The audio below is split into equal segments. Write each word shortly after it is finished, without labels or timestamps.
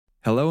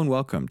Hello and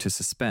welcome to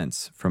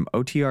Suspense from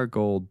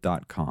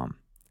OTRGold.com.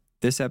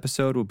 This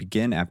episode will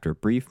begin after a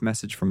brief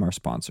message from our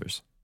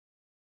sponsors.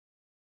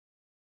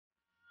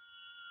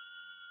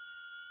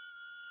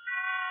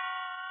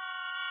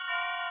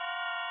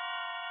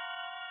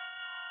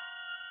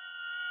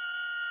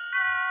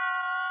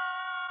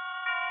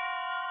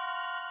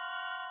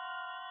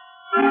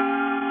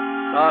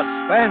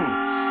 Suspense.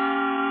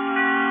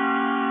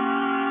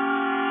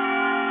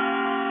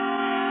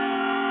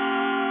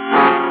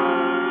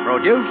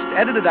 Produced,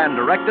 edited, and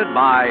directed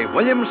by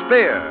William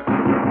Spear.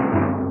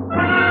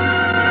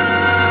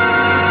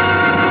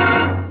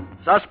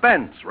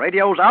 Suspense,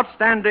 radio's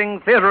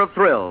outstanding theater of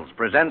thrills,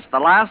 presents the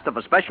last of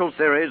a special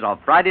series of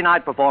Friday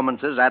night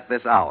performances at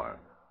this hour.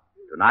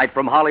 Tonight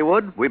from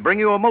Hollywood, we bring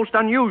you a most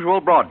unusual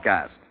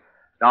broadcast,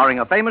 starring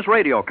a famous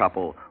radio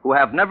couple who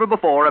have never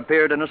before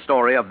appeared in a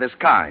story of this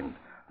kind,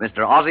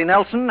 Mr. Ozzie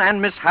Nelson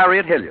and Miss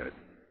Harriet Hilliard.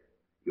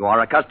 You are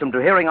accustomed to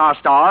hearing our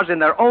stars in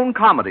their own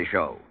comedy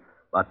show,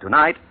 but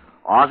tonight,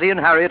 Ozzie and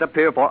Harriet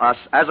appear for us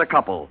as a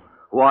couple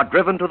who are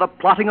driven to the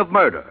plotting of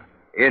murder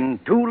in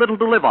Too Little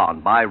to Live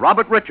On by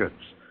Robert Richards,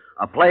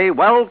 a play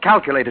well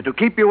calculated to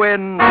keep you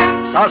in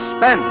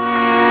suspense.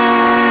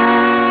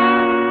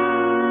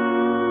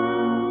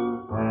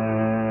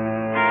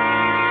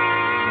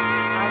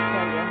 I'll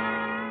tell you,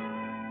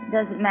 it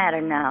doesn't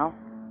matter now.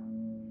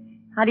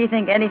 How do you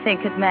think anything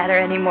could matter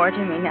anymore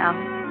to me now?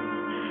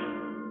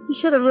 You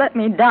should have let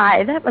me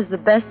die. That was the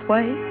best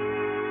way.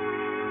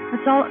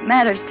 That's all that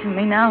matters to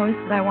me now is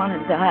that I want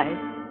to die.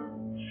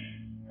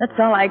 That's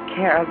all I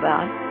care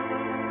about.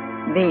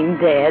 Being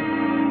dead.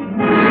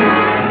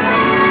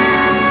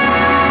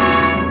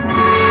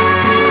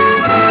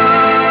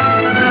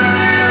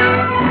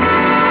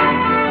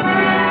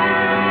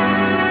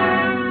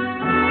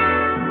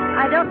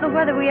 I don't know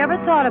whether we ever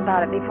thought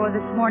about it before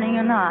this morning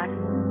or not.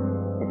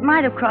 It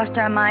might have crossed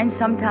our minds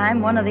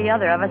sometime, one or the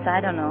other of us,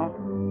 I don't know.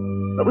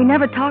 But we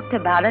never talked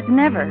about it,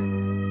 never.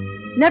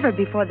 Never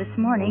before this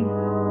morning.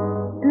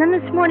 And then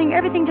this morning,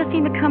 everything just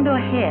seemed to come to a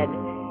head.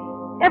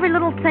 Every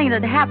little thing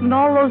that had happened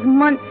all those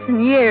months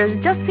and years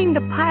just seemed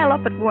to pile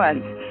up at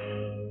once.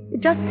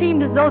 It just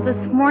seemed as though this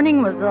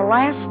morning was the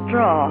last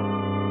straw.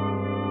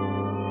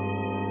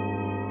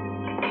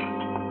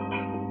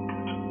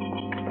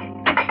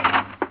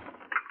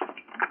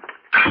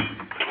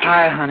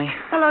 Hi, honey.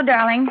 Hello,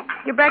 darling.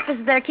 Your breakfast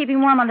is there keeping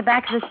warm on the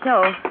back of the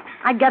stove.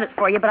 I'd get it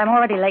for you, but I'm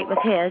already late with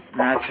his.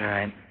 That's all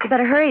right. You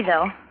better hurry,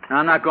 though.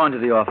 I'm not going to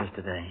the office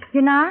today.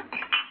 You're not?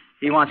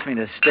 He wants me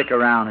to stick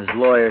around. His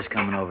lawyer's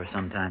coming over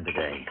sometime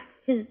today.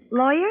 His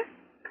lawyer?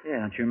 Yeah,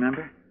 don't you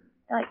remember?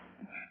 I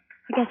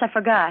guess I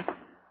forgot.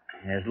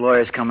 His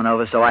lawyer's coming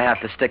over, so I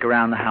have to stick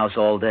around the house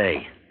all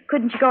day.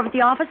 Couldn't you go over to the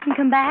office and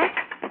come back?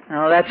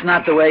 No, that's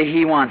not the way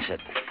he wants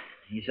it.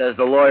 He says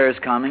the lawyer's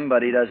coming,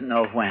 but he doesn't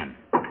know when.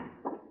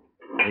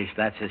 At least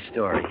that's his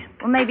story.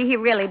 Well, maybe he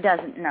really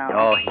doesn't know.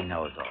 Oh, he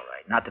knows all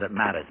right. Not that it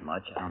matters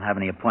much. I don't have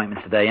any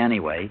appointments today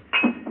anyway.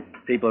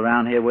 People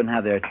around here wouldn't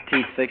have their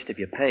teeth fixed if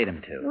you paid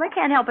them to. Well, they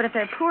can't help it if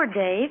they're poor,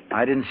 Dave.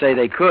 I didn't say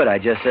they could. I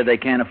just said they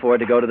can't afford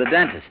to go to the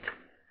dentist.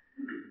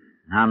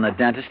 I'm the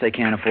dentist they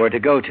can't afford to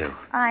go to.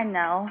 I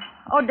know.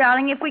 Oh,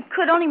 darling, if we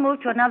could only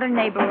move to another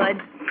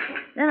neighborhood,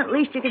 then at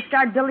least you could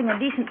start building a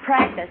decent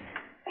practice.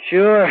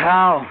 Sure,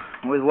 how?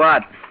 With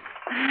what?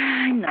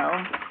 I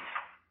know.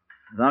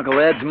 With Uncle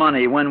Ed's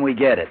money when we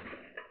get it.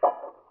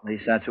 At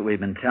least that's what we've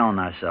been telling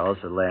ourselves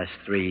for the last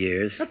 3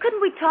 years. Well,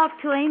 couldn't we talk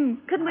to him?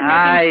 Couldn't we make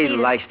him see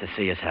He likes to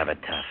see us have it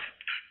tough.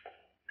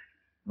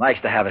 Likes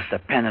to have us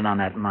dependent on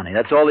that money.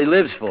 That's all he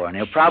lives for, and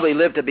he'll probably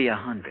live to be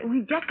 100.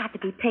 We've just got to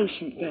be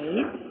patient,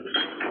 Dave.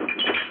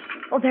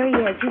 Oh, there he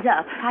is. He's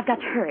up. I've got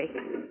to hurry.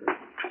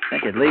 I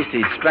think at least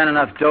he'd spend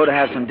enough dough to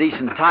have some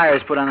decent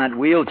tires put on that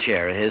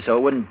wheelchair of his so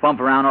it wouldn't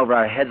bump around over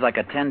our heads like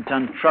a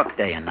 10-ton truck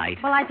day and night.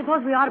 Well, I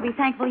suppose we ought to be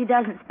thankful he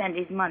doesn't spend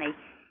his money.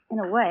 In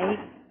a way.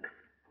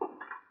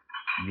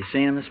 Have you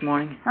seen him this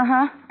morning?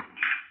 Uh-huh.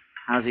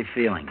 How's he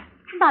feeling?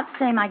 About the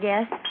same, I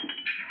guess.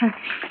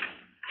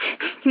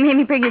 He made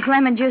me bring his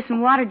lemon juice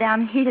and water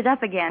down and heat it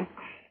up again.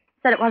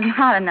 Said it wasn't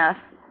hot enough.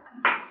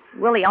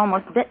 Willie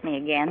almost bit me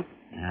again.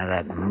 Ah,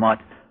 that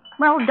mutt.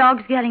 Well, the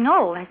dog's getting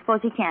old. I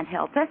suppose he can't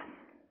help it.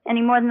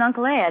 Any more than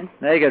Uncle Ed.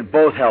 They could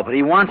both help it.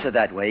 He wants it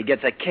that way. He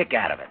gets a kick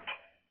out of it.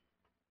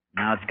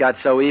 Now it's got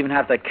so we even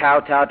have to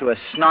kowtow to a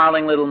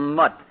snarling little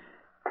mutt.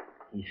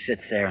 He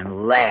sits there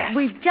and laughs.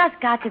 We've just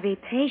got to be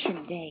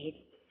patient, Dave.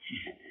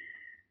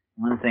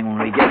 One thing, when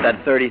we get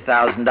that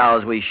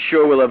 $30,000, we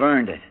sure will have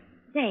earned it.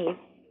 Dave.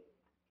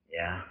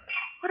 Yeah?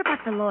 What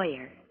about the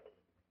lawyer?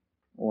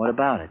 What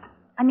about it?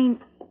 I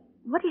mean,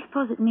 what do you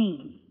suppose it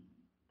means?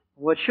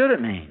 What should it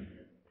mean?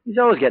 He's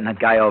always getting that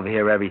guy over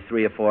here every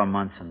 3 or 4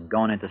 months and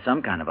going into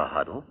some kind of a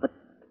huddle. But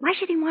why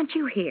should he want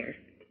you here?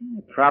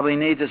 He probably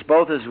needs us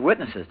both as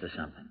witnesses to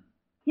something.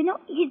 You know,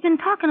 he's been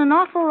talking an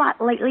awful lot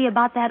lately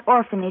about that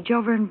orphanage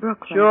over in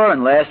Brooklyn. Sure,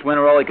 and last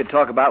winter all he could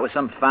talk about was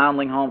some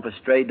foundling home for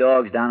stray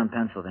dogs down in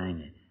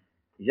Pennsylvania.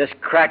 He's just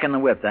cracking the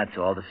whip, that's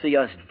all, to see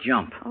us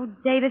jump. Oh,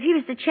 Dave, if he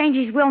was to change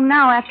his will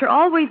now after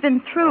all we've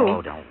been through...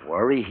 Oh, don't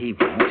worry, he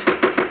won't.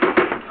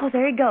 Oh,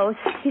 there he goes.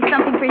 He's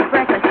something for his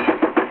breakfast.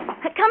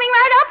 Coming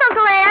right up,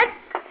 Uncle Ed.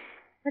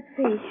 Let's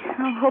see.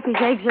 I hope his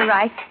eggs are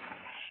right.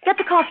 Get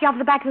the coffee off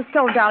the back of the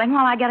stove, darling,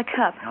 while I get a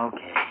cup.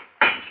 Okay.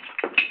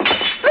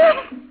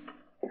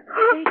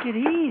 Take it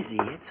easy.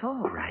 It's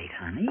all right,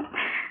 honey.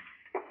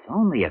 It's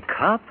only a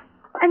cup.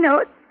 I know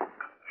it.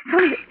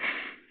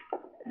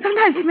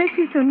 Sometimes it makes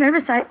me so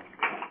nervous I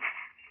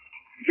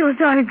feel as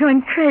though I was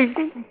going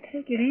crazy.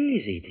 Take it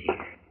easy,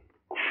 dear.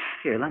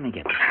 Here, let me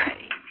get the tray.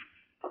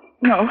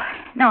 No,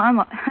 I'm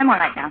all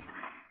right now.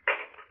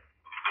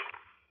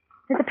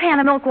 There's a pan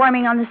of milk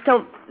warming on the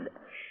stove.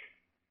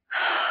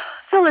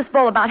 Fill this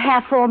bowl about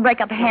half full and break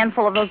up a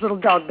handful of those little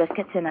dog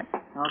biscuits in it.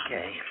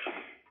 Okay.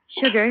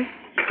 Sugar,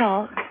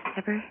 salt,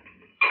 pepper,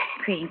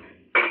 cream.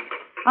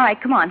 All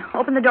right, come on.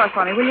 Open the door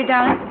for me, will you,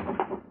 darling?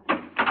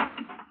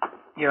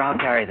 Here, I'll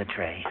carry the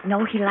tray.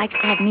 No, he likes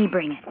to have me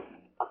bring it.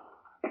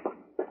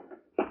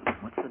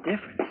 What's the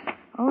difference?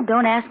 Oh,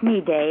 don't ask me,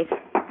 Dave.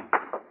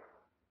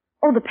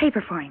 Oh, the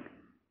paper for him.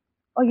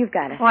 Oh, you've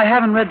got it. Well, I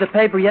haven't read the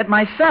paper yet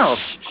myself.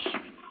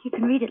 You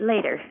can read it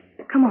later.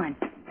 Come on.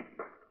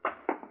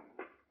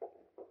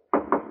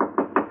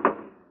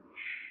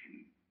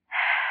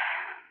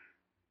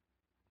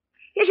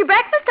 Here's your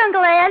breakfast,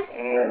 Uncle Ed.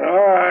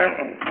 All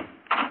right.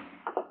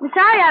 I'm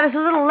sorry I was a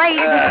little late.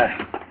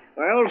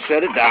 Well,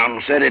 set it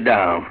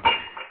down.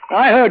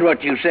 I heard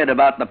what you said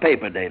about the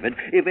paper, David.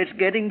 If it's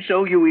getting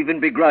so you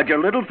even begrudge a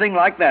little thing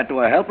like that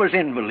to a helpless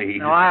invalid.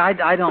 No,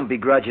 I don't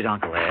begrudge it,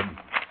 Uncle Ed.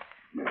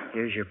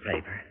 Here's your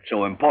paper.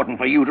 So important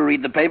for you to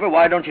read the paper,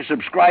 why don't you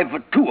subscribe for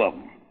 2 of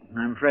them?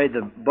 I'm afraid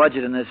the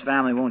budget in this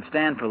family won't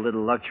stand for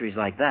little luxuries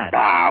like that.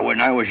 When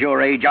I was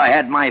your age, I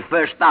had my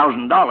first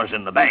 $1,000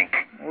 in the bank.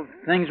 Well,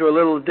 things were a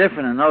little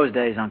different in those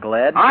days, Uncle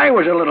Ed. I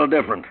was a little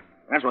different.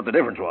 That's what the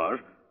difference was.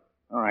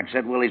 All right,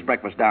 set Willie's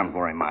breakfast down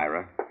for him,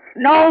 Myra.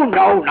 No,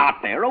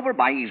 not there. Over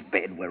by his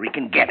bed where he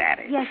can get at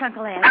it. Yes,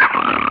 Uncle Ed.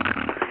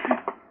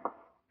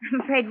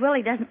 I'm afraid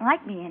Willie doesn't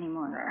like me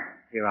anymore.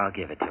 Here, I'll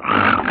give it to him.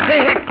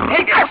 Hey,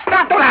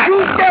 stop that! You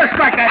dare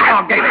strike that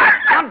dog, David!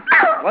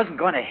 I wasn't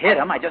going to hit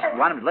him. I just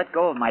wanted to let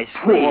go of my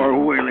sleeve. Poor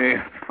Willie.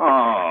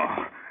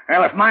 Oh.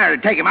 Well, if Myra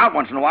would take him out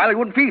once in a while, he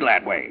wouldn't feel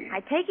that way. I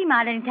take him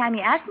out any time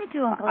you ask me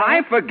to, Uncle Ed.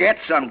 I forget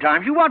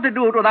sometimes. You want to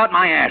do it without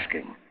my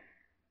asking.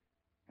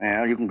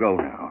 Well, you can go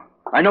now.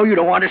 I know you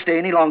don't want to stay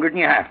any longer than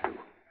you have to.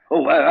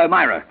 Oh,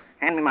 Myra,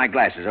 hand me my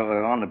glasses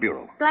on the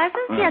bureau.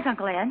 Glasses? Yes,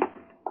 Uncle Ed.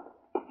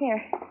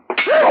 Here.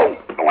 Oh,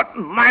 what,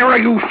 Myra,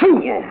 you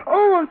fool!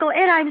 Oh, Uncle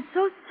Ed, I'm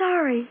so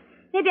sorry.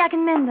 Maybe I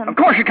can mend them. Of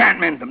course you can't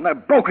mend them. They're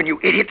broken, you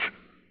idiot.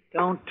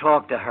 Don't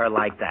talk to her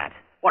like that.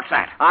 What's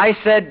that? I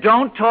said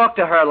don't talk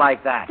to her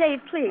like that. Dave,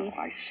 please.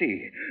 I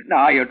see.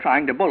 Now you're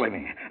trying to bully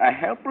me. A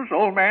helpless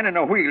old man in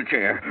a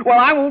wheelchair. Well,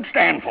 I won't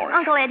stand for it.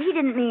 Uncle Ed, he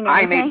didn't mean anything.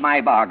 I made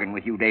my bargain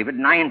with you, David,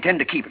 and I intend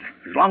to keep it,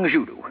 as long as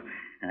you do.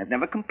 And I've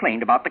never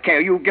complained about the care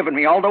you've given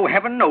me, although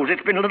heaven knows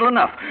it's been little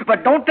enough.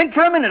 But don't think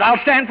for a minute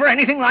I'll stand for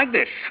anything like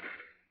this.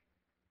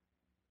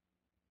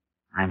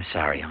 I'm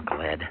sorry,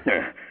 Uncle Ed.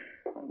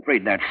 I'm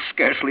afraid that's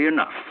scarcely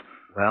enough.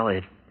 Well,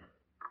 it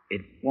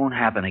won't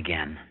happen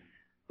again.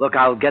 Look,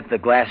 I'll get the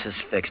glasses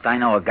fixed. I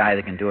know a guy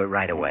that can do it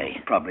right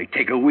away. Probably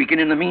take a week, and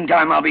in the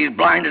meantime, I'll be as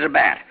blind as a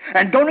bat.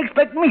 And don't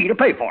expect me to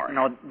pay for it.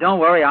 No, don't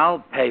worry.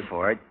 I'll pay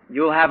for it.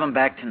 You'll have them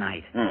back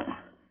tonight.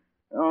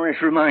 Oh, this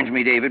reminds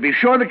me, David. Be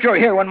sure that you're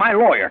here when my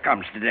lawyer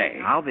comes today.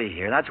 I'll be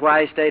here. That's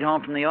why I stayed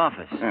home from the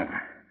office.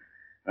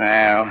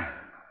 Well,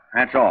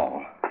 that's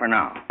all for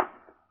now.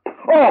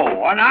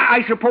 Oh, and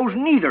I suppose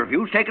neither of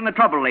you's taken the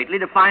trouble lately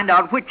to find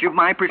out which of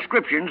my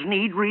prescriptions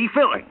need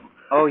refilling.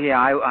 Oh, yeah,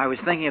 I was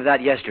thinking of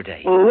that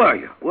yesterday. Oh, were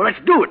you? Well, let's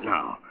do it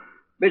now.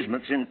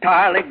 Bismuth's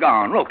entirely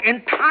gone. Look,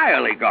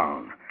 entirely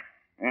gone.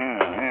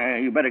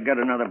 You better get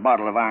another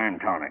bottle of iron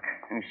tonic.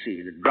 Let's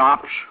see, the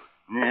drops.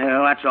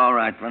 Yeah, that's all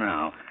right for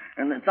now.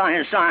 And the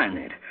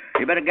thiocyanate.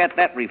 You better get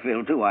that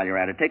refilled, too, while you're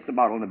at it. Take the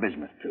bottle of the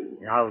bismuth, too.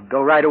 I'll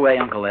go right away,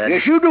 Uncle Ed.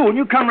 Yes, you do, and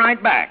you come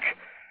right back.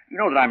 You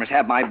know that I must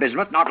have my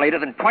bismuth not later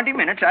than 20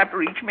 minutes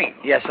after each meal.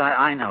 Yes,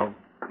 I know.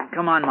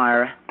 Come on,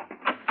 Myra.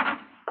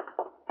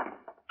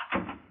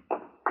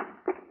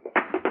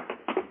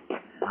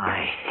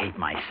 I hate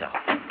myself.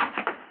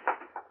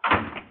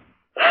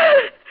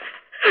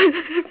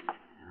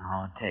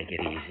 Oh, take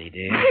it easy,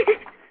 dear.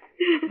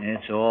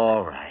 It's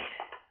all right.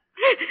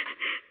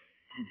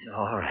 It's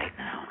all right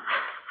now.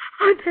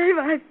 Oh, Dave,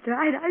 I've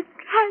tried,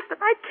 but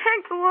I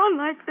can't go on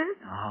like this.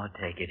 Oh,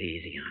 take it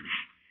easy, honey.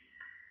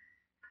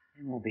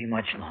 It won't be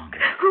much longer.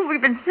 Oh,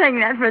 we've been saying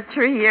that for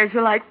 3 years.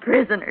 We're like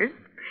prisoners.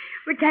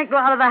 We can't go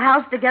out of the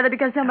house together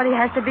because somebody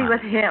has to be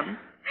with him.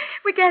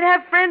 We can't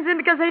have friends in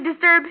because they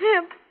disturb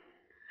him.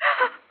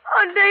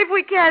 Oh, Dave,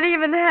 we can't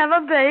even have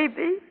a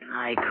baby.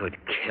 I could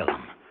kill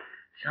him.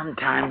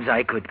 Sometimes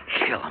I could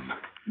kill him.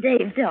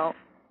 Dave, don't.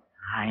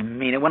 I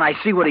mean it. When I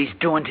see what he's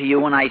doing to you,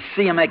 when I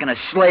see him making a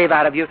slave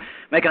out of you,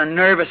 making a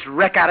nervous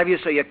wreck out of you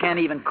so you can't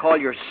even call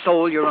your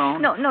soul your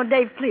own. No,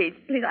 Dave, please.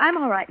 Please, I'm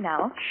all right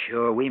now.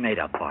 Sure, we made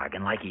a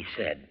bargain, like he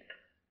said.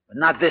 But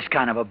not this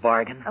kind of a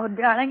bargain. Oh,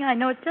 darling, I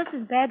know it's just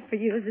as bad for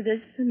you as it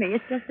is for me.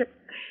 It's just that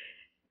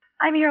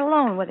I'm here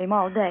alone with him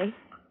all day.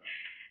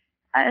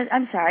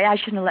 I'm sorry. I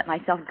shouldn't have let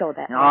myself go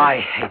that way. Oh, I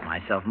hate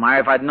myself,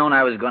 Myra. If I'd known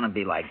I was going to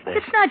be like this.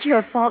 It's not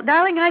your fault,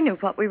 darling. I knew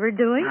what we were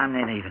doing. I'm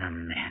not even a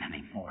man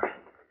anymore.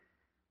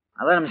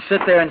 I let him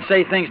sit there and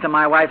say things to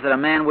my wife that a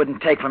man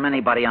wouldn't take from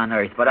anybody on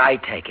earth, but I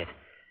take it.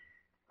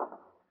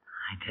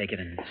 I take it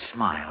and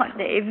smile. Oh,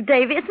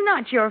 Dave, it's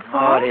not your Oh,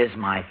 fault. it is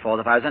my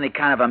fault. If I was any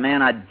kind of a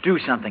man, I'd do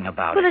something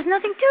about Well, it. there's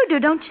nothing to do,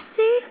 don't you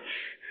see?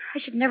 I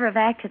should never have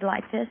acted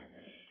like this.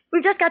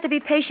 We've just got to be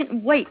patient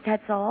and wait,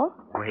 that's all.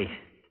 Wait.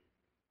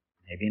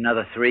 Maybe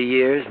another 3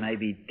 years,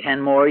 maybe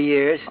 10 more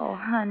years. Oh,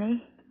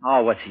 honey.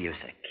 Oh, what's the use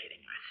of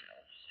kidding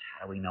ourselves?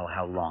 How do we know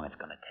how long it's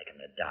going to take him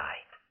to die?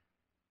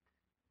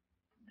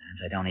 Sometimes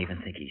I don't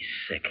even think he's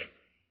sick.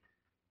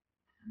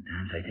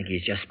 Sometimes I think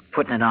he's just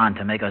putting it on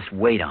to make us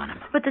wait on him.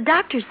 But the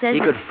doctor says... He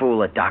could fool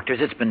the doctors.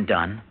 It's been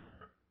done.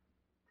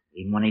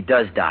 Even when he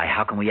does die,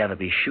 how can we ever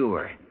be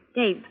sure?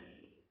 Dave,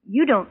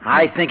 you don't...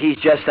 I think he's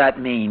just that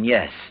mean,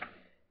 yes.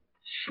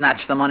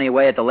 Snatch the money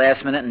away at the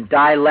last minute and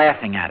die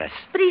laughing at us.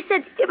 But he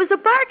said it was a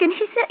bargain.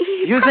 He said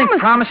he You promised...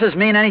 think promises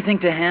mean anything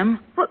to him?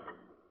 Well,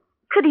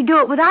 could he do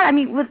it without...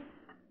 with...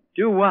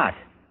 Do what?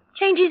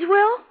 Change his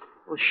will?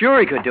 Well, sure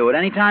he could do it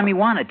any time he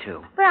wanted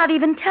to. Without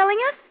even telling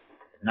us?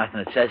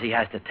 Nothing that says he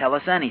has to tell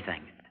us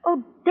anything.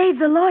 Oh, Dave,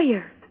 the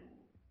lawyer.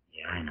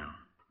 Yeah, I know.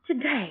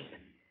 Today.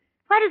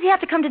 Why does he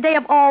have to come today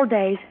of all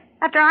days?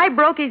 After I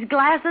broke his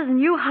glasses and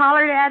you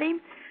hollered at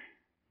him?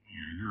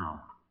 Yeah, I know.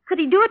 Could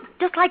he do it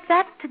just like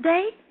that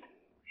today?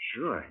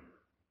 Sure.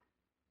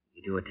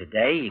 You do it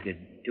today, you could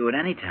do it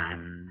any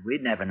time.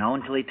 We'd never know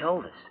until he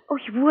told us. Oh,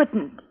 he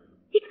wouldn't.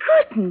 He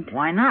couldn't.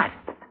 Why not?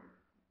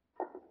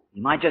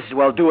 He might just as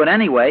well do it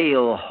anyway.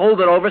 He'll hold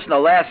it over us in the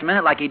last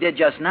minute like he did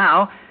just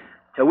now,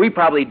 till we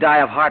probably die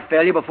of heart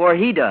failure before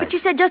he does. But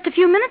you said just a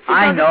few minutes ago...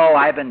 I know.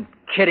 I've been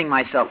kidding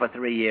myself for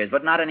 3 years,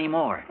 but not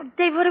anymore. Oh,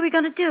 Dave, what are we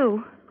going to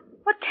do?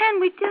 What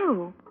can we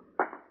do?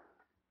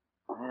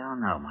 I don't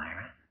know,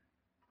 Myra.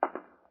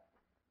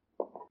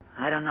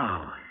 I don't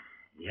know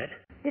yet.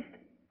 If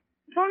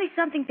only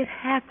something could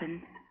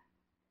happen.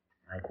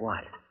 Like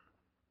what?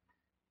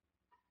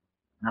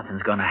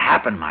 Nothing's going to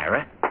happen,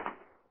 Myra.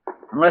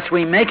 Unless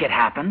we make it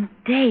happen.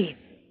 Dave,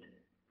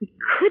 we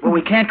couldn't. Well,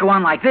 we can't go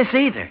on like this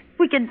either.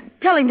 We could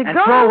tell him to And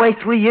go. throw away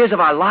 3 years of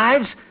our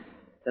lives?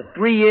 The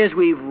 3 years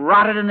we've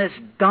rotted in this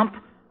dump?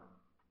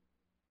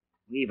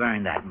 We've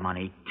earned that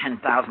money.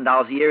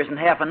 $10,000 a year isn't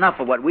half enough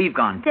for what we've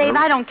gone through. Dave,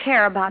 I don't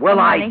care about Well,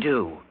 the money. I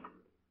do.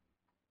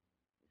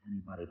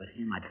 Anybody but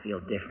him, I'd feel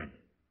different.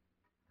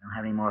 I don't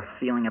have any more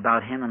feeling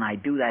about him than I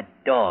do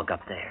that dog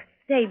up there.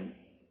 Dave,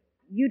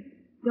 you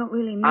don't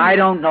really mean... I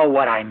don't know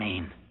what I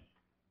mean.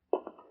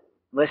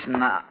 Listen,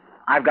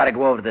 I've got to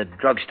go over to the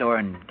drugstore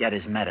and get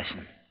his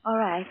medicine. All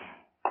right.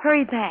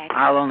 Hurry back.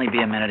 I'll only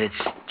be a minute. It's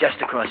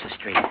just across the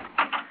street.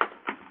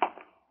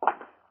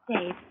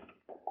 Dave,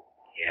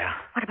 Yeah?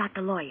 what about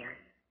the lawyer?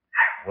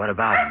 What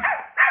about him?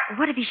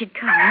 What if he should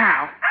come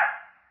now?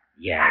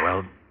 Yeah,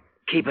 well,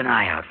 keep an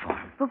eye out for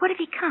him. But what if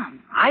he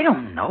comes? I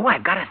don't know.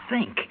 I've got to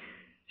think.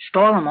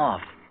 Stall him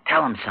off.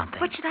 Tell him something.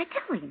 What should I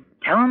tell him?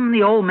 Tell him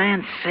the old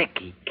man's sick.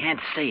 He can't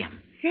see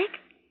him. Sick?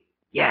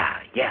 Yeah,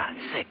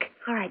 sick.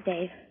 All right,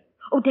 Dave.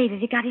 Oh, Dave,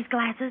 have you got his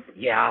glasses?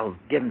 Yeah, I'll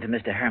give him to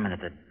Mr. Herman at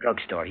the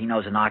drugstore. He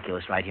knows an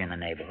oculist right here in the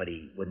neighborhood.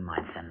 He wouldn't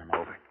mind sending them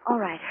over. All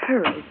right,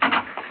 hurry.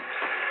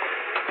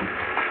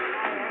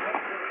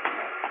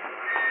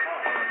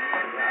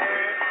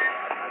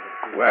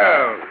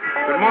 Well,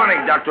 good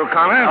morning, Dr.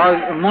 O'Connor.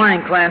 Oh, good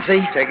morning, Clancy.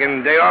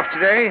 Taking day off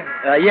today?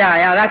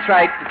 Yeah, that's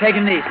right. Take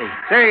it easy.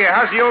 Say,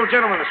 how's the old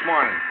gentleman this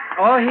morning?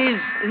 Oh,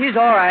 he's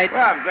all right.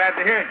 Well, I'm glad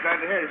to hear it.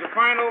 He's a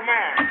fine old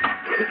man.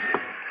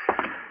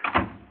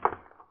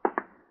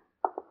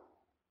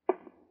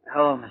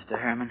 Hello, Mr.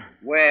 Herman.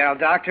 Well,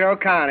 Dr.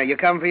 O'Connor, you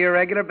come for your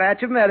regular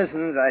batch of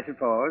medicines, I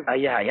suppose.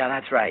 Yeah,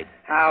 that's right.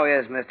 How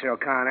is Mr.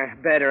 O'Connor?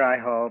 Better, I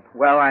hope.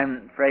 Well,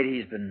 I'm afraid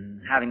he's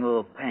been having a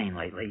little pain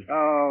lately.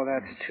 Oh,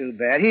 that's too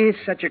bad. He's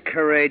such a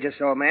courageous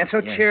old man, so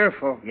Yes.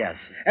 cheerful. Yes.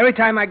 Every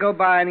time I go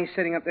by and he's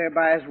sitting up there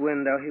by his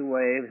window, he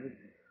waves.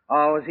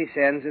 Always he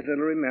sends his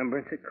little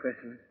remembrance at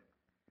Christmas.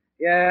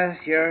 Yes,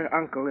 your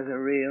uncle is a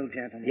real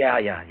gentleman.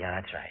 Yeah,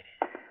 that's right.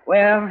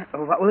 Well,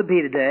 what will it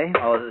be today?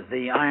 Oh,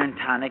 the iron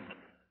tonic,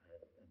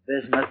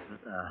 bismuth,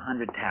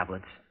 100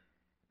 tablets,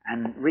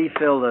 and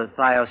refill the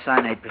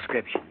thiocyanate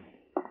prescription.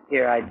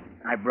 Here,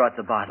 I brought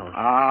the bottles.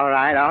 All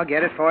right, I'll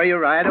get it for you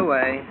right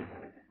away.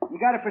 You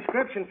got a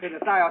prescription for the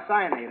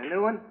thiocyanate, a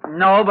new one?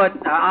 No, but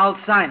I'll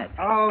sign it.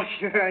 Oh,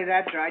 sure,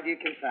 that's right. You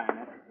can sign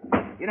it.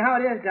 You know how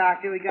it is,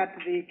 Doctor. We got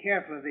to be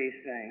careful of these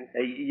things.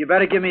 You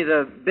better give me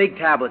the big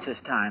tablets this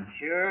time.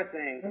 Sure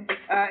thing.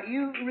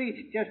 You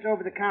reach just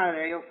over the counter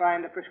there. You'll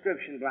find the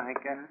prescription blank.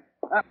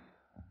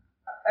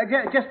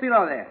 Just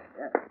below there.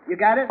 You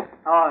got it?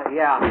 Oh,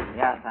 yeah,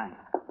 thanks.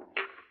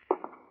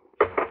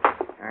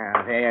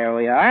 There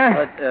we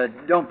are.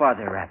 But don't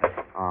bother wrapping.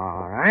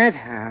 All right.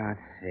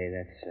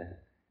 Let's see.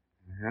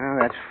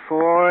 That's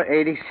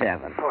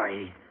 487.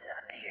 487.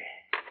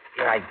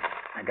 Here,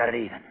 I got it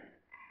even.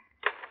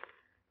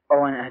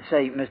 Oh, and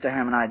say, Mr.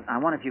 Herman, I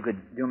wonder if you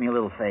could do me a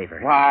little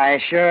favor. Why,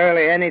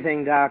 surely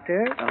anything,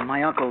 Doctor.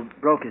 My uncle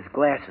broke his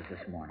glasses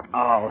this morning.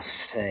 Oh,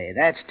 say,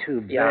 that's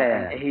too bad.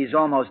 Yeah, and he's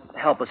almost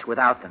helpless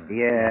without them.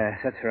 Yes,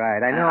 that's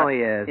right. I know he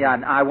is. Yeah,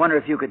 and I wonder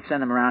if you could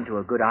send him around to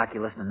a good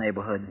oculist in the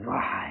neighborhood.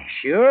 Why,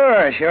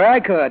 sure I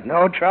could.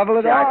 No trouble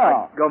at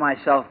all. I'd go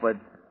myself, but,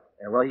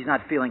 well, he's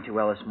not feeling too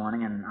well this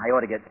morning, and I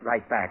ought to get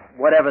right back.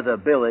 Whatever the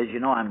bill is, you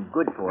know I'm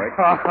good for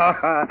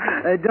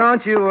it.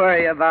 Don't you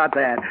worry about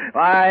that.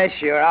 Why,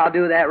 sure, I'll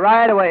do that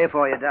right away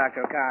for you,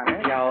 Dr.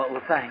 O'Connor. Yeah,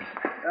 well, thanks.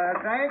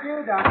 Thank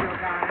you, Dr.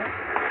 O'Connor.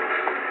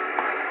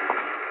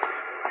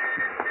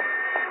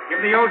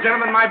 Give the old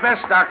gentleman my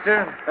best,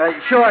 Doctor.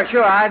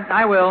 Sure,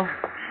 I will.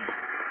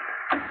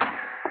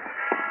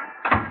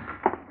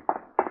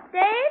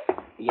 Dave?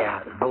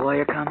 Yeah, did the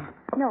lawyer come?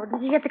 No,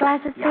 did you get the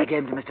glasses Yeah, I fixed?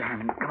 gave them to Mr.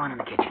 Herman. Come on in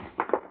the kitchen.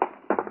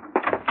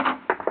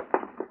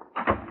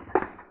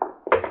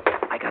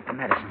 I got the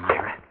medicine,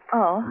 Myra.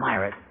 Oh,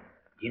 Myra,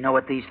 do you know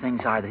what these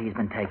things are that he's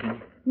been taking?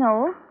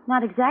 no,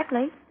 not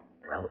exactly.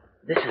 Well,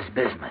 this is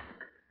bismuth.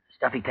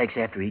 Stuff he takes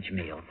after each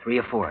meal. 3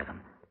 or 4 of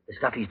them. The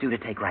stuff he's due to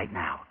take right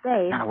now.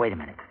 Dave. No, wait a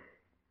minute.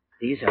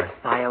 These are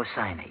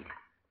thiocyanate.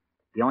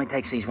 He only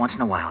takes these once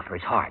in a while for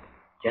his heart.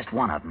 Just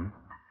one of them.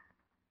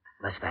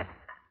 Less that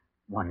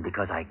one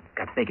because I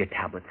got bigger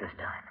tablets this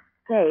time.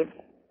 Dave,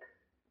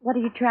 what are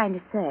you trying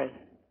to say?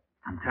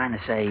 I'm trying to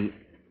say,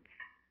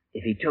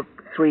 if he took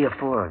 3 or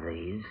 4 of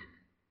these,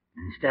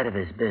 instead of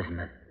his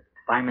bismuth,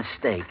 by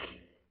mistake,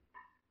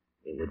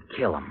 it would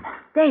kill him.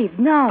 Dave,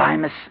 no. By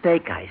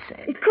mistake, I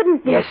said. It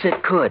couldn't be. Yes,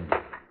 it could.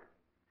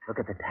 Look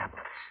at the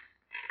tablets.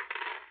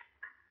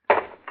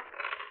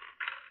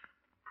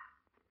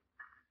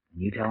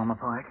 Can you tell them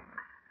apart?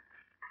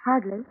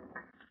 Hardly.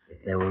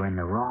 If they were in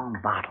the wrong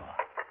bottle.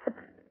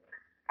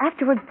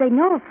 Afterwards, they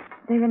know if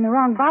they're in the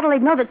wrong bottle.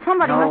 They'd know that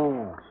somebody must...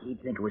 No,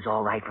 he'd think it was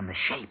all right from the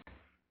shape.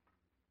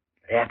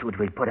 But afterwards,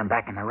 we'd put them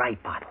back in the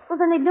right bottle. Well,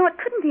 then they'd know it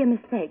couldn't be a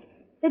mistake.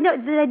 They'd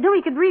know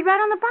he could read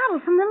right on the bottle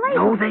from the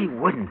label. No, they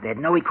wouldn't. They'd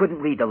know he couldn't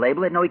read the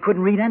label. They'd know he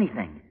couldn't read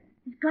anything.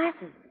 His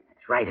glasses.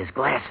 That's right, his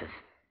glasses.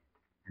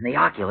 And the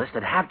oculist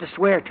would have to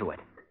swear to it.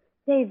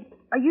 Dave,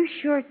 are you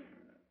sure...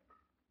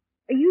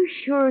 Are you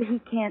sure he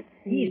can't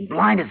see? He's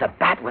blind as a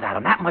bat without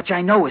him. That much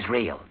I know is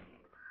real.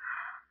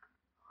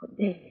 Oh,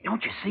 Dave.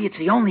 Don't you see? It's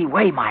the only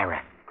way,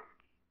 Myra.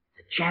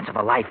 It's a chance of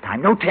a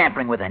lifetime. No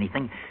tampering with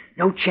anything.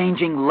 No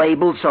changing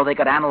labels so they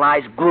could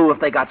analyze glue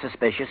if they got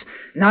suspicious.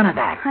 None of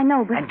that. I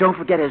know, but... And don't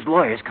forget his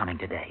lawyer's coming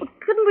today. Well,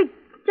 couldn't we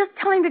just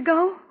tell him to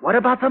go? What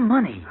about the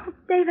money? Oh,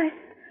 Dave, I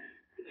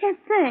can't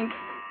think.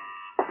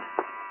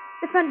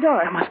 The front door.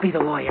 That must be the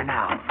lawyer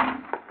now.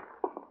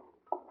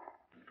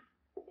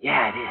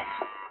 Yeah, it is.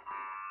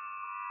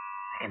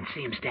 I can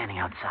see him standing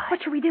outside.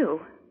 What shall we do?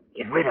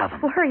 Get rid of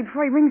him. Well, hurry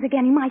before he rings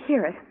again. He might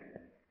hear us.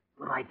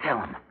 What'll I tell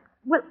him?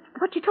 Well,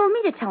 what you told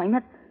me to tell him,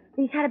 that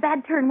he's had a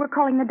bad turn. We're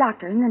calling the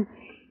doctor. And then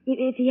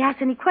if he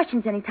asks any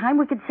questions any time,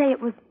 we could say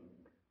it was...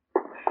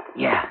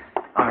 Yeah,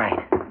 all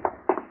right.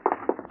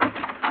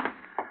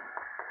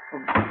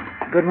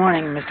 Good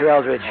morning, Mr.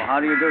 Eldridge. Well, how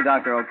do you do,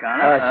 Dr.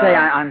 O'Connor?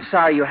 I'm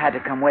sorry you had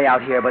to come way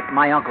out here, but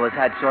my uncle has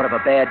had sort of a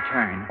bad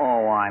turn.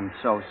 Oh, I'm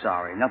so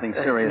sorry. Nothing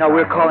serious. No,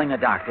 we're I hope. calling the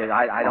doctor.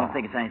 I don't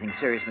think it's anything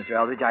serious, Mr.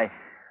 Eldridge.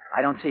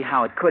 I don't see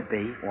how it could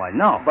be. Why,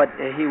 no. But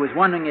he was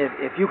wondering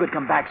if you could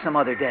come back some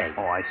other day.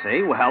 Oh, I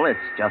see. Well, it's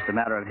just a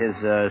matter of his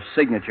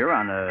signature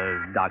on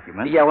a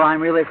document. Yeah, well,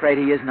 I'm really afraid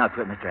he isn't up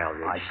to it, Mr.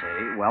 Eldridge. I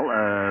see. Well,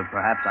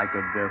 perhaps I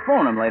could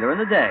phone him later in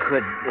the day.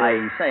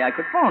 I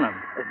could phone him.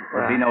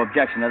 There'd be no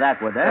objection to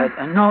that, would there?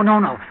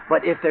 No.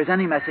 But if there's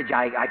any message,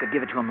 I could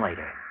give it to him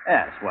later.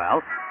 Yes,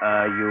 well,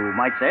 you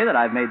might say that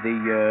I've made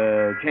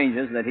the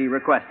changes that he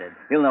requested.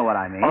 He'll know what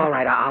I mean. All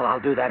right, I'll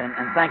do that, and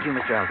thank you,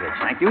 Mr. Eldridge.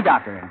 Thank you,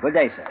 Doctor, and good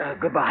day, sir.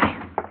 Goodbye.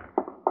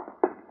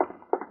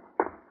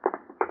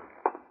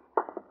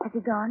 Has he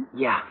gone?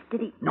 Yeah.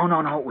 Did he... No,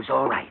 it was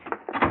all right.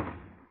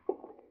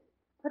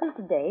 What is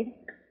it, Dave?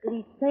 Did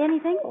he say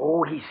anything?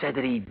 Oh, he said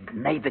that he'd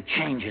made the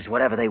changes,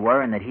 whatever they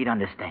were, and that he'd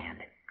understand.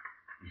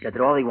 He said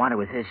that all he wanted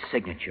was his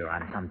signature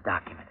on some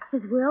document.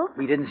 His will?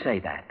 He didn't say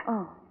that.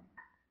 Oh.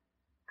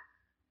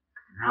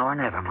 Now or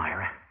never,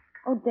 Myra.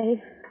 Oh, Dave,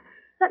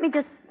 let me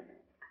just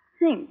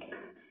think.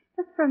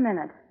 Just for a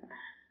minute.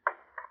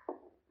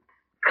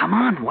 Come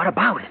on, what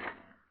about it?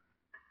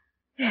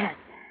 Yes.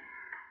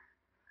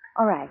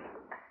 All right.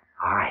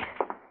 All right.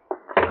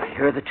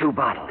 Here are the 2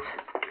 bottles.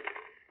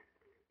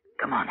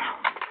 Come on now.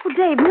 Oh,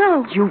 Dave,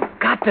 no. You've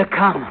got to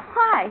come.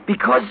 Why?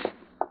 Because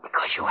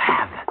you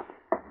have.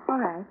 All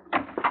right.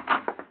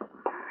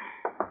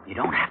 You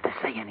don't have to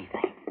say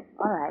anything.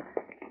 All right.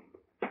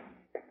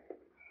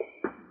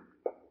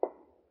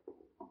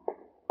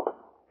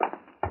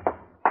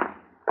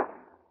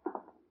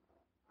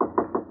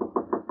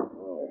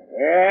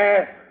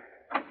 Yeah?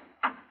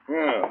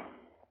 Oh.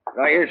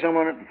 I hear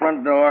someone at the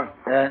front door.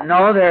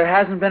 No, there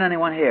hasn't been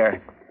anyone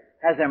here.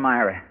 Has there,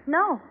 Myra?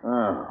 No.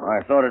 Oh,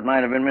 I thought it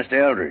might have been Mr.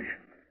 Eldridge.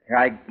 Here,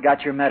 I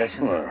got your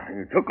medicine. Well,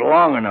 you took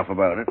long enough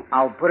about it.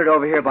 I'll put it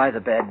over here by the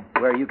bed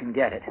where you can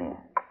get it.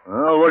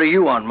 Well, what do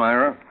you want,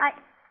 Myra?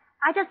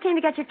 I just came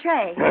to get your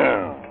tray.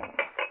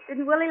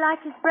 Didn't Willie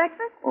like his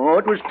breakfast? Oh,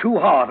 it was too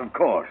hot, of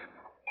course.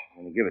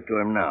 I'm going to give it to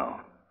him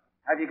now.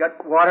 Have you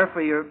got water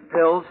for your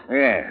pills?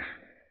 Yes.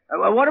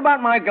 What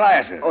about my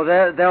glasses? Oh,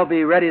 they'll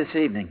be ready this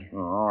evening. Oh,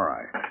 all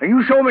right.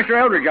 You show Mr.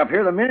 Eldridge up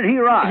here the minute he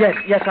arrives.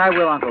 Yes, I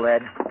will, Uncle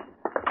Ed.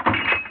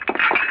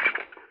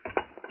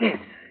 Yes.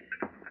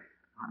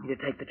 Want me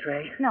to take the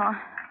tray? No.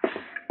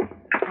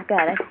 I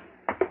got it.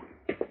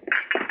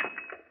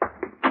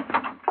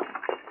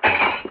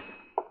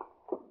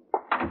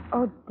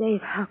 Oh,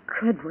 Dave, how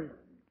could we? What's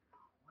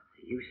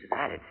the use of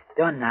that? It's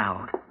done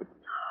now.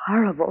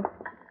 Horrible.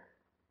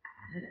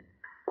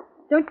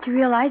 Don't you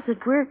realize that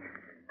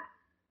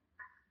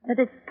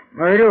it's...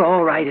 Murder?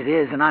 All right, it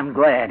is, and I'm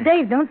glad.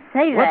 Dave, don't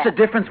say that. What's the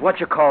difference what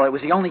you call it? It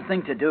was the only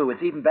thing to do.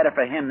 It's even better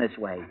for him this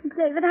way.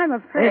 David, I'm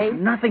afraid.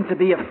 There's nothing to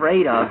be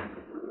afraid of.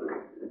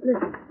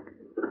 Listen.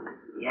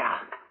 Yeah.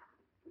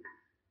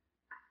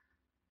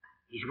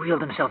 He's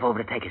wheeled himself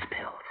over to take his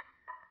pills.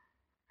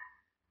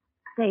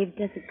 Dave,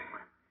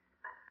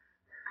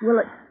 will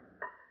it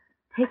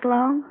take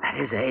long? At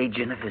his age,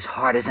 and if his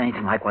heart is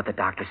anything like what the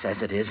doctor says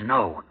it is,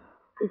 no.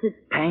 Is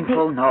it...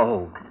 Painful?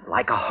 No.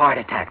 Like a heart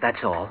attack,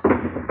 that's all.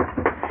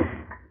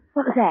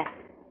 What was that?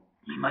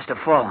 He must have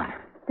fallen.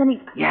 Then he...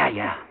 Yeah.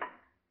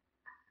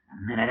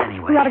 A minute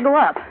anyway. We ought to go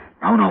up.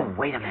 No,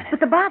 wait a minute.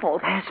 But the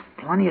bottles... There's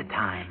plenty of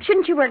time.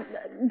 Shouldn't you wear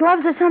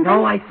gloves or something?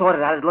 No, I thought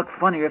it'd look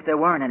funnier if there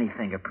weren't any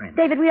fingerprints.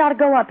 David, we ought to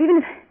go up, even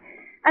if...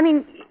 I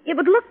mean, it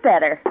would look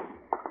better.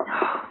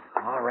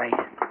 All right.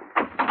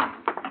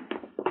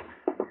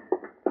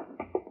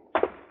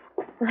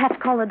 We'll have to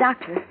call the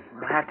doctor.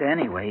 We'll have to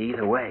anyway,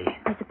 either way.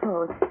 I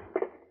suppose.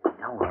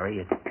 Don't worry,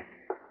 it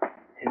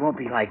won't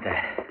be like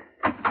that.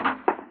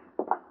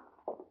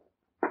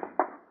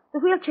 The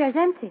wheelchair's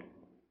empty.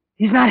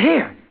 He's not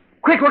here.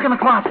 Quick, look in the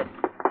closet.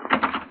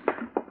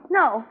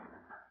 No.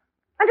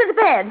 Under the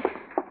bed.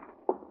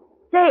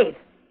 Dave.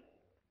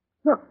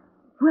 Look,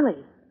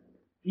 Willie.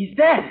 He's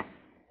dead.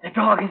 The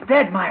dog is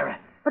dead, Myra.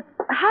 But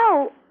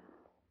how?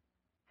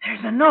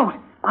 There's a note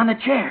on the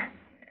chair.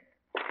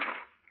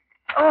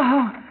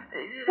 Oh.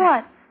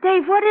 What?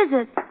 Dave, what is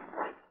it?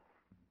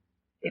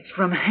 It's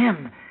from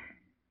him.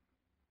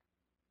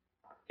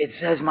 It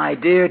says, "My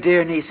dear,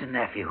 dear niece and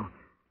nephew,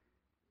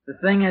 the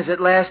thing has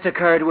at last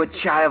occurred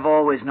which I have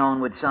always known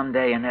would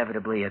someday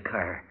inevitably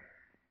occur.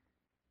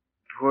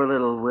 Poor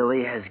little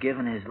Willie has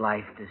given his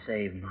life to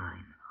save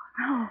mine.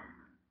 Oh.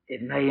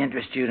 It may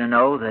interest you to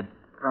know that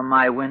from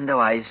my window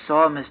I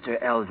saw Mr.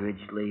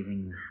 Eldridge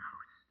leaving the house.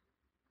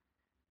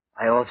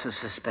 I also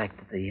suspect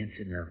that the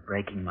incident of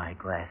breaking my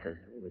glasses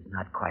was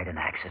not quite an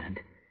accident.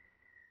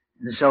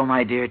 And so,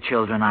 my dear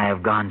children, I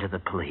have gone to the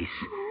police.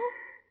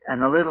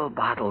 And the little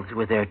bottles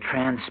with their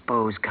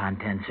transposed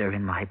contents are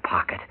in my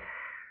pocket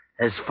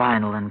as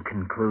final and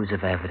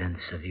conclusive evidence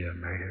of your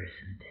murderous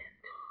intent.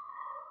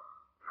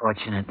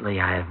 Fortunately,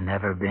 I have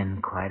never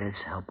been quite as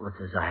helpless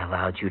as I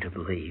allowed you to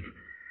believe,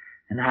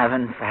 and have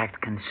in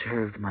fact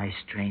conserved my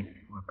strength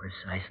for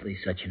precisely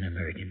such an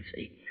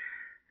emergency,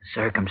 a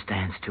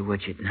circumstance to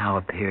which it now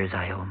appears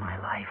I owe my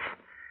life.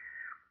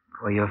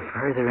 For your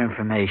further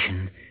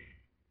information,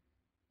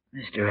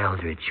 Mr.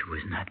 Eldridge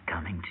was not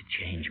coming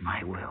to change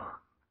my will.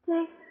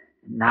 Dave?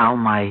 Now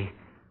my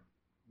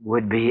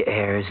would-be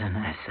heirs and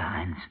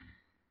assigns,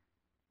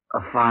 a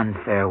fond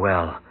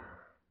farewell.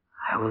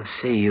 I will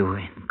see you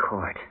in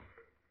court.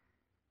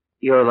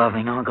 Your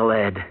loving Uncle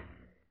Ed.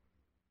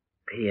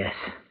 P.S.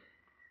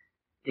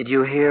 Did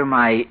you hear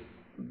my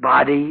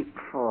body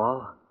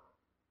fall?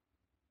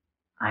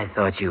 I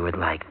thought you would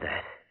like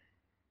that.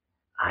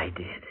 I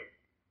did.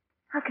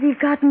 How could he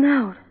have gotten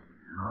out?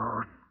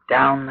 Oh,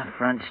 down the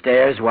front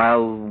stairs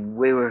while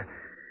we were...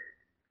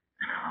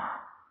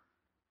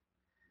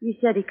 You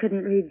said he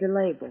couldn't read the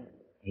label.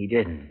 He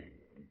didn't.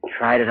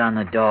 Tried it on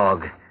the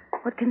dog.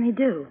 What can he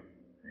do?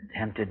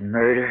 Attempted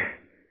murder.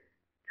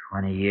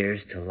 20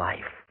 years to life.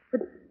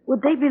 But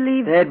would they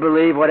believe... They'd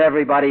believe what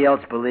everybody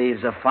else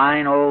believes. A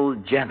fine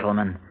old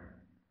gentleman.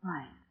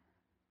 Why?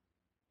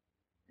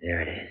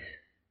 There it is.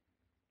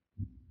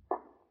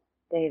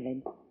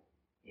 David.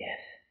 Yes.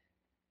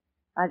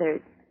 Are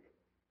there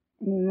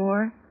any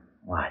more?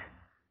 What?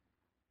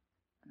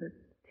 The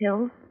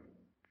pills?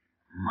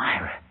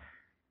 Myra.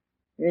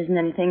 There isn't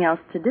anything else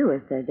to do,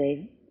 is there,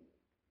 David?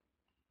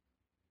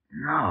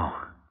 No. I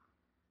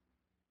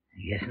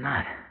guess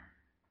not.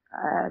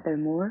 Are there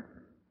more?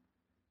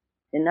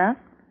 Enough?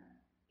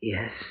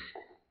 Yes.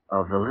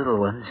 Of the little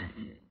ones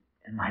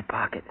in my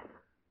pocket.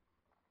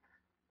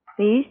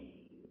 These?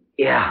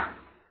 Yeah.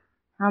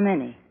 How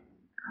many?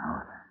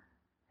 Oh,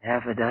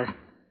 half a dozen.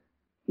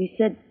 You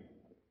said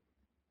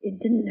it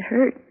didn't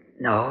hurt.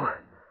 No.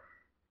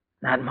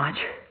 Not much.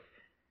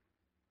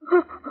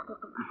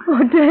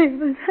 Oh,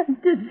 David, I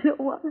did so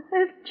want to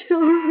have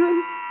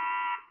children.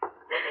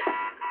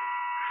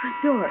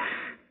 Front door.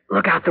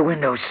 Look out the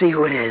window. See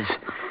who it is.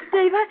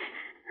 Dave,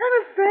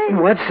 I'm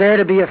afraid. What's there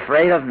to be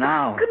afraid of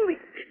now? Couldn't we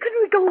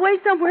go away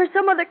somewhere,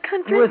 some other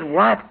country? With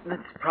what?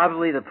 It's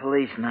probably the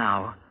police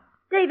now.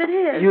 David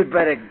is. You'd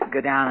better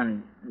go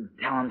down and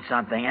tell them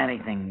something,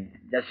 anything,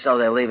 just so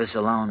they'll leave us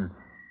alone.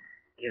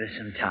 Give us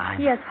some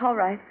time. Yes, all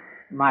right.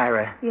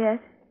 Myra, Yes.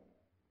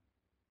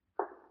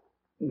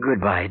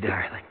 goodbye,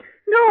 darling.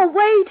 No,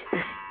 wait.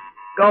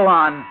 Go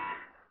on.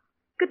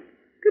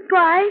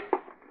 Goodbye.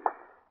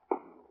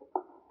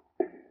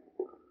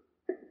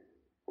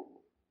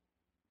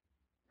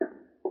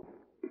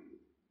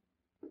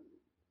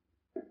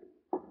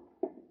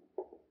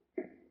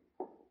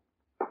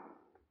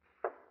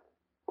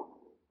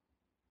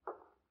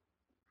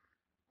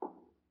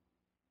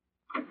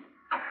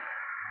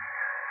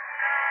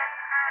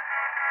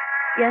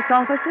 Yes,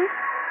 officer?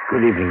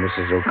 Good evening,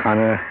 Mrs.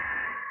 O'Connor.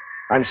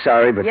 I'm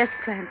sorry, but Yes,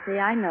 Clancy,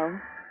 I know.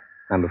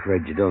 I'm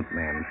afraid you don't,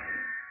 ma'am.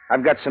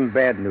 I've got some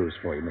bad news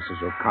for you,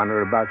 Mrs.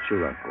 O'Connor, about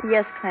your uncle.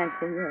 Yes,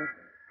 Clancy, yes.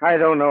 I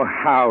don't know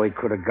how he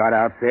could have got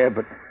out there,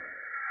 but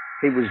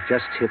he was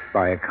just hit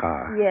by a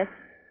car. Yes.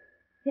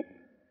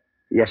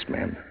 Yes,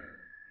 ma'am.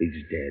 He's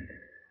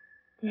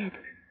dead. Dead.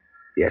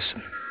 Yes,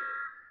 sir.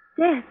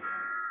 Dead.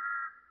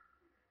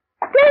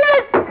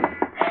 David!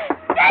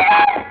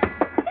 David!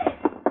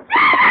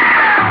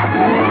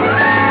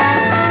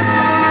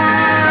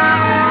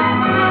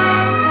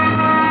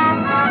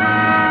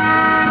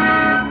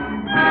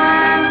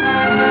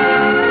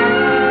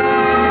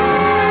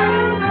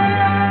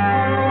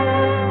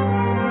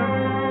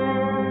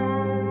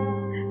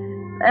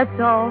 That's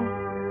all.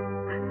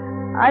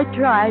 I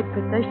tried,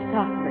 but they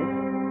stopped me.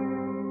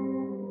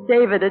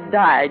 David had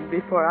died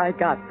before I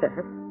got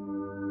there.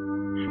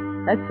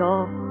 That's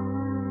all.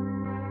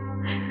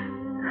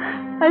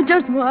 I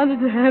just wanted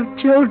to have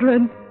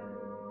children.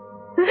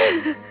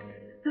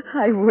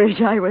 I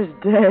wish I was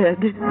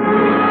dead.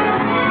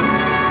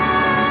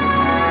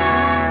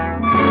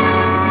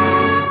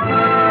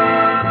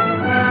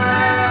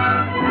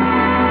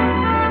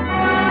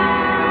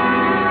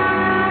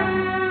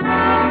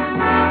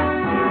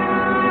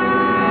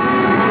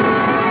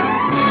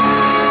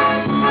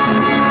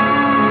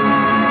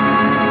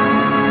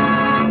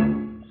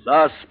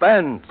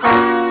 Suspense.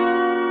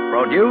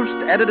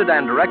 Produced, edited,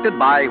 and directed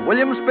by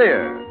William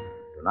Spear.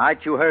 Tonight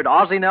you heard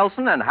Ozzie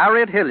Nelson and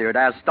Harriet Hilliard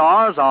as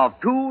stars of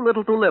Too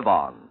Little to Live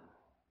On.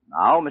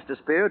 Now, Mr.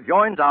 Spear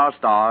joins our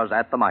stars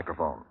at the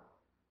microphone.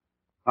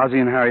 Ozzie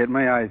and Harriet,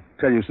 may I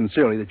tell you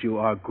sincerely that you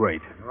are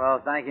great?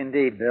 Well, thank you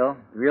indeed, Bill.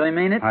 You really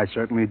mean it? I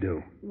certainly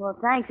do. Well,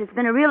 thanks. It's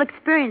been a real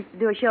experience to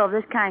do a show of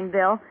this kind,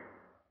 Bill.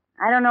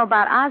 I don't know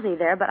about Ozzie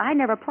there, but I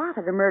never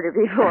plotted a murder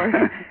before.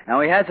 And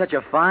we had such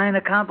a fine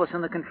accomplice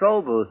in the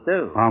control booth,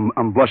 too.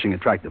 I'm blushing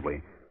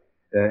attractively.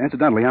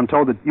 Incidentally, I'm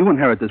told that you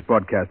inherit this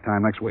broadcast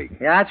time next week.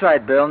 Yeah, that's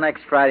right, Bill.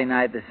 Next Friday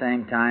night at the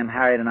same time,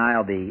 Harriet and I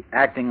will be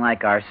acting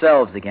like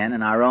ourselves again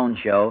in our own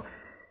show.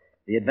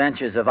 The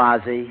Adventures of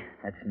Ozzie,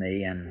 that's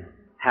me, and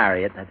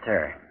Harriet, that's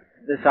her.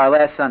 This is our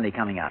last Sunday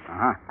coming up.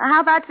 Uh-huh.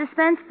 How about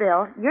Suspense,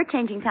 Bill? You're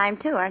changing time,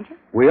 too, aren't you?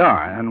 We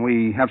are, and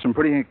we have some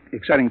pretty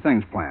exciting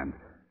things planned.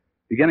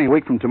 Beginning a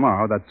week from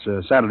tomorrow,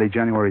 that's Saturday,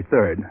 January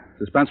 3rd,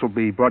 Suspense will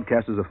be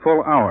broadcast as a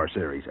full-hour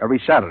series every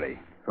Saturday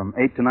from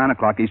 8 to 9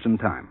 o'clock Eastern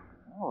Time.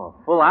 Oh,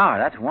 a full hour.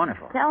 That's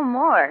wonderful. Tell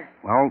more.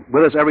 Well,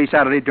 with us every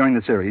Saturday during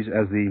the series,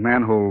 as the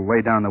man who'll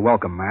lay down the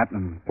welcome mat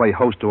and play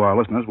host to our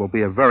listeners, will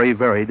be a very,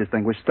 very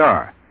distinguished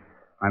star.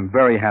 I'm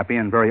very happy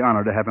and very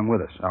honored to have him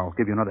with us. I'll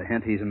give you another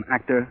hint. He's an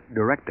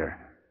actor-director.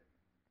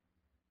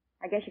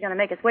 I guess you're going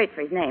to make us wait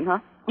for his name, huh?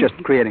 Just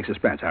creating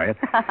suspense, Harriet.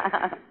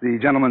 The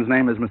gentleman's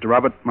name is Mr.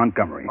 Robert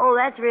Montgomery. Oh,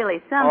 that's really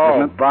something.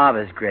 Oh, Bob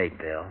is great,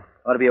 Bill.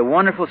 Ought to be a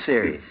wonderful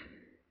series.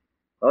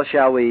 Well,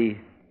 shall we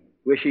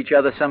wish each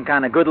other some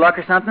kind of good luck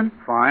or something?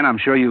 Fine. I'm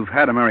sure you've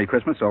had a Merry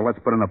Christmas, so let's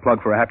put in a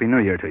plug for a Happy New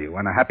Year to you,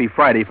 and a Happy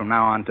Friday from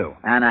now on, too.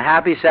 And a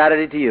happy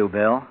Saturday to you,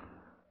 Bill.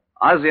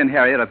 Ozzie and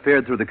Harriet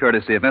appeared through the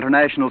courtesy of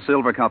International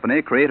Silver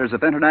Company, creators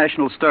of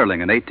International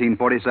Sterling and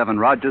 1847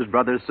 Rogers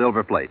Brothers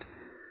Silver Plate.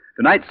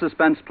 Tonight's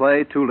suspense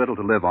play, Too Little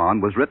to Live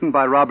On, was written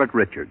by Robert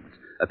Richards.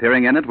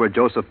 Appearing in it were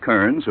Joseph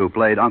Kearns, who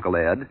played Uncle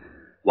Ed,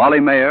 Wally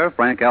Mayer,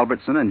 Frank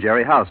Albertson, and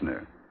Jerry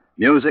Hausner.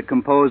 Music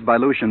composed by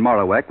Lucien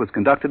Moraweck was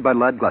conducted by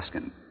Lud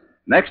Gluskin.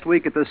 Next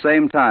week at the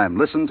same time,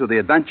 listen to the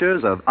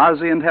adventures of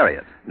Ozzie and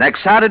Harriet.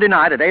 Next Saturday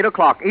night at 8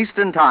 o'clock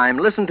Eastern Time,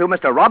 listen to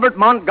Mr. Robert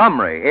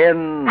Montgomery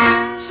in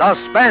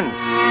Suspense.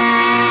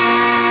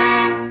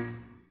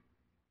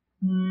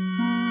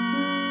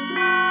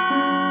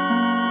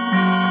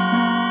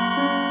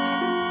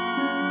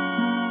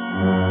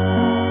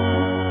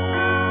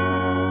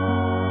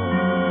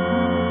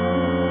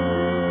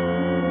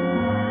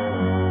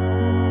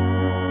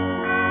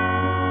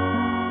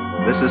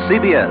 This is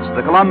CBS,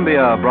 the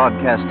Columbia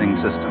Broadcasting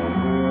System.